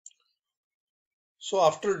So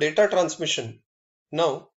after data transmission,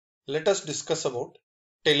 now let us discuss about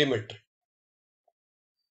telemetry.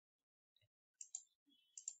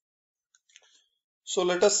 So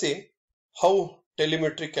let us see how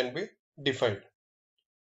telemetry can be defined.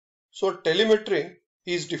 So telemetry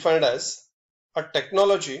is defined as a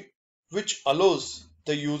technology which allows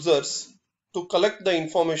the users to collect the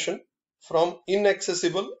information from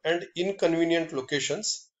inaccessible and inconvenient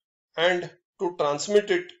locations and to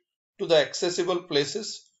transmit it to the accessible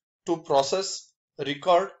places to process,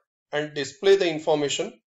 record and display the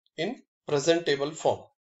information in presentable form.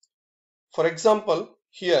 For example,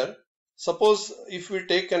 here, suppose if we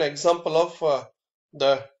take an example of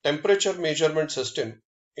the temperature measurement system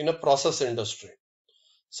in a process industry.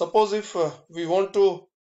 Suppose if we want to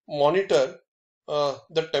monitor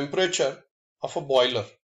the temperature of a boiler.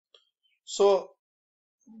 So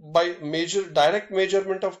by direct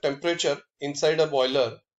measurement of temperature inside a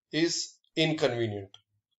boiler is inconvenient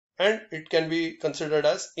and it can be considered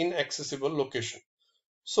as inaccessible location.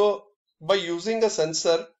 So by using a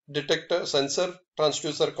sensor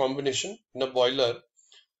transducer combination in a boiler,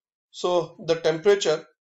 so the temperature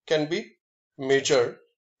can be measured,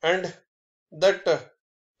 and that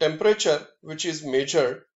temperature which is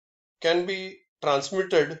measured can be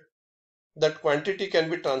transmitted, that quantity can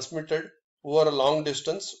be transmitted over a long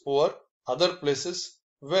distance over other places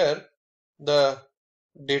where the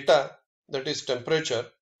data, that is temperature,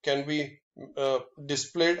 can be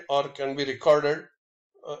displayed or can be recorded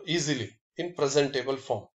easily in presentable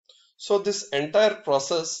form. So this entire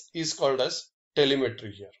process is called as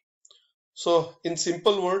telemetry here. So in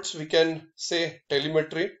simple words, we can say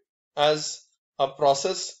telemetry as a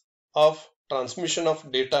process of transmission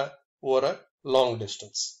of data over a long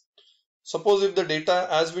distance. Suppose if the data,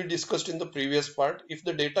 as we discussed in the previous part, if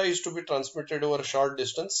the data is to be transmitted over a short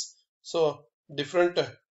distance, so different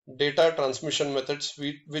data transmission methods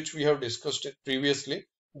which we have discussed previously,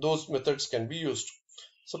 those methods can be used.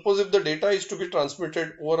 Suppose if the data is to be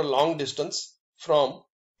transmitted over a long distance from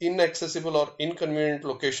inaccessible or inconvenient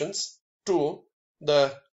locations to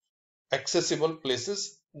the accessible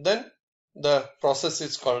places, then the process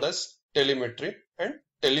is called as telemetry, and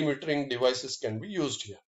telemetering devices can be used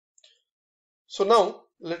here. So now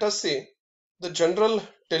let us see the general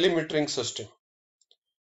telemetering system.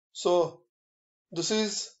 So this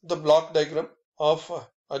is the block diagram of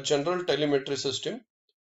a general telemetry system.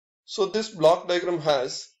 So this block diagram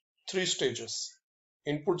has three stages: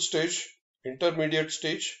 input stage, intermediate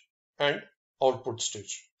stage and output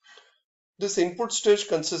stage. This input stage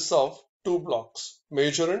consists of two blocks,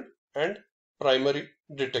 measurand and primary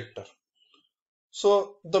detector.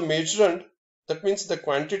 So the measurand, that means the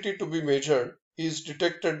quantity to be measured, is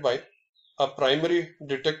detected by a primary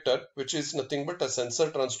detector, which is nothing but a sensor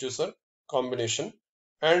transducer combination,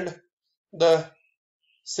 and the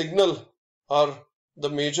signal or the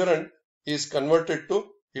measurand is converted to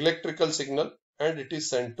electrical signal and it is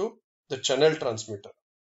sent to the channel transmitter.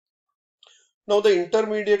 Now the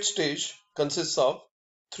intermediate stage consists of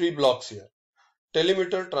three blocks here: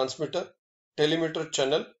 telemeter transmitter, telemeter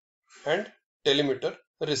channel and telemeter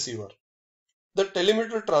receiver. The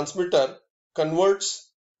telemeter transmitter converts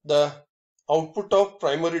the output of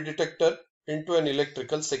primary detector into an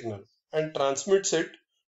electrical signal and transmits it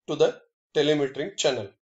to the telemetering channel.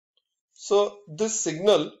 So this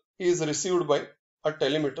signal is received by a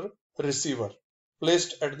telemeter receiver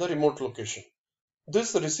placed at the remote location.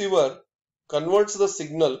 This receiver converts the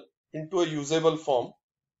signal into a usable form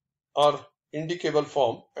or indicable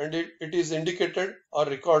form, and it is indicated or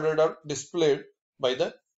recorded or displayed by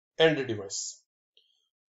the end device.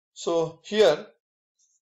 So here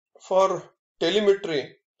for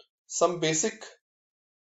telemetry, some basic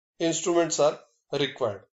instruments are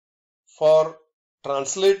required for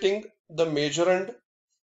translating the measurand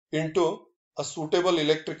into a suitable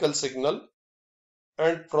electrical signal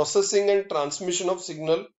and processing and transmission of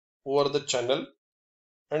signal over the channel,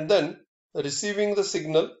 and then receiving the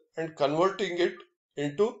signal and converting it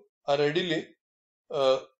into a readily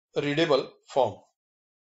readable form.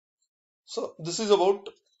 So this is about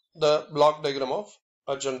the block diagram of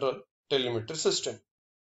a general telemetry system.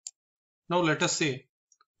 Now let us see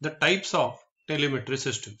the types of telemetry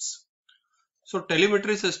systems. So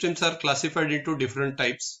telemetry systems are classified into different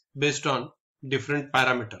types based on different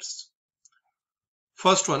parameters.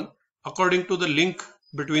 First one, according to the link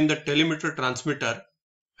between the telemetry transmitter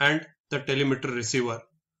and the telemetry receiver,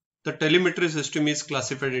 the telemetry system is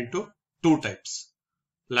classified into two types: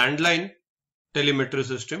 landline telemetry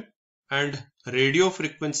system and radio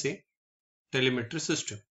frequency telemetry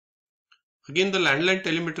system. Again, the landline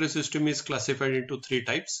telemetry system is classified into three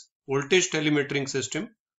types: voltage telemetering system,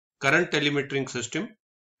 current telemetering system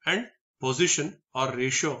and position or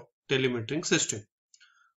ratio telemetering system.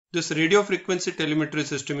 This radio frequency telemetry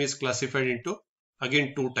system is classified into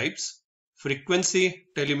again two types: frequency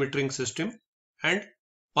telemetering system and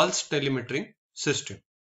pulse telemetering system.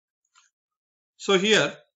 So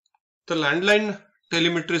here the landline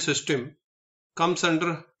telemetry system comes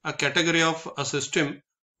under a category of a system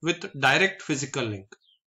with direct physical link.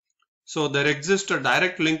 So there exists a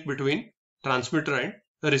direct link between transmitter and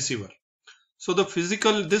receiver. So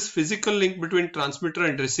this physical link between transmitter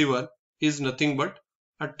and receiver is nothing but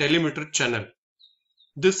a telemetry channel.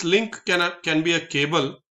 This link can be a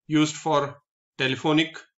cable used for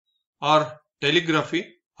telephonic or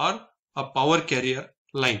telegraphy or a power carrier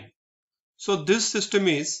line. So this system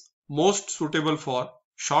is most suitable for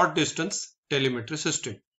short distance telemetry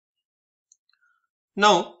system.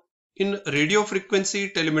 Now in radio frequency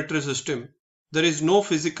telemetry system, there is no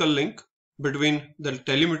physical link between the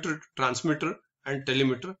telemetry transmitter and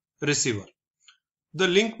telemetry receiver. The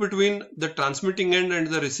link between the transmitting end and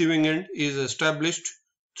the receiving end is established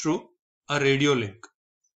through a radio link.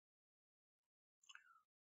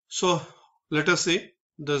 So let us see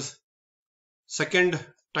the second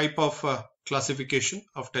type of classification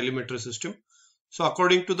of telemetry system. So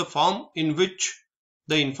according to the form in which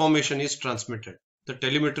the information is transmitted, the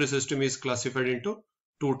telemetry system is classified into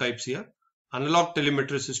two types here: analog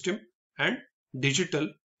telemetry system and digital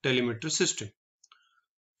telemetry system.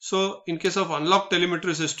 So in case of analog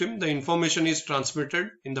telemetry system, the information is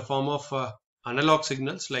transmitted in the form of analog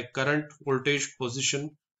signals like current, voltage,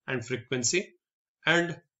 position and frequency.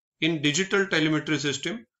 And in digital telemetry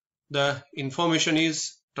system, the information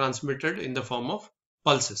is transmitted in the form of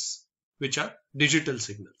pulses, which are digital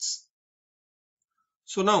signals.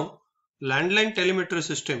 So now landline telemetry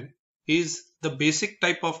system is the basic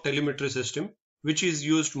type of telemetry system which is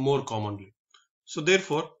used more commonly. So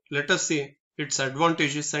therefore, let us see its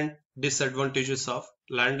advantages and disadvantages of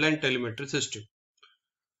landline telemetry system.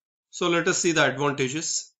 So let us see the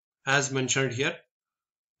advantages as mentioned here.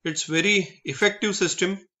 It's very effective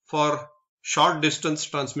system for short distance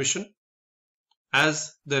transmission,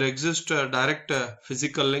 as there exists a direct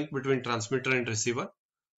physical link between transmitter and receiver.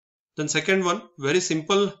 Then second one, very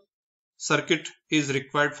simple circuit is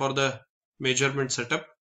required for the measurement setup.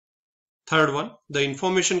 Third one, the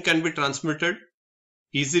information can be transmitted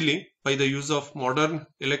easily by the use of modern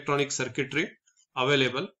electronic circuitry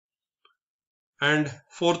available. And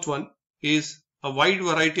fourth one is a wide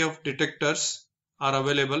variety of detectors are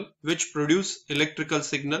available which produce electrical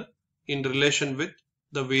signal in relation with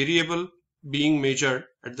the variable being measured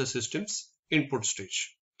at the system's input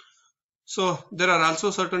stage. So there are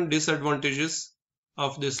also certain disadvantages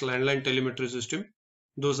of this landline telemetry system.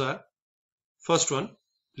 Those are: first one,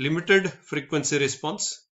 limited frequency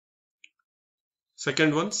response.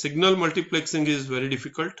 Second one, signal multiplexing is very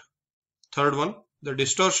difficult. Third one, the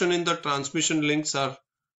distortion in the transmission links are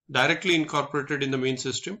directly incorporated in the main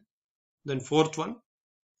system. Then fourth one,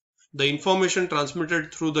 the information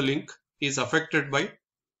transmitted through the link is affected by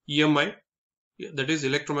EMI, that is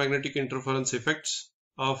electromagnetic interference effects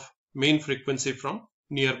of main frequency from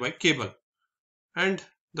nearby cable. And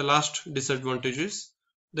the last disadvantage is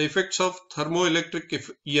the effects of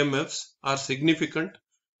thermoelectric EMFs are significant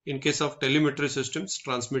in case of telemetry systems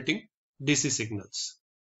transmitting DC signals.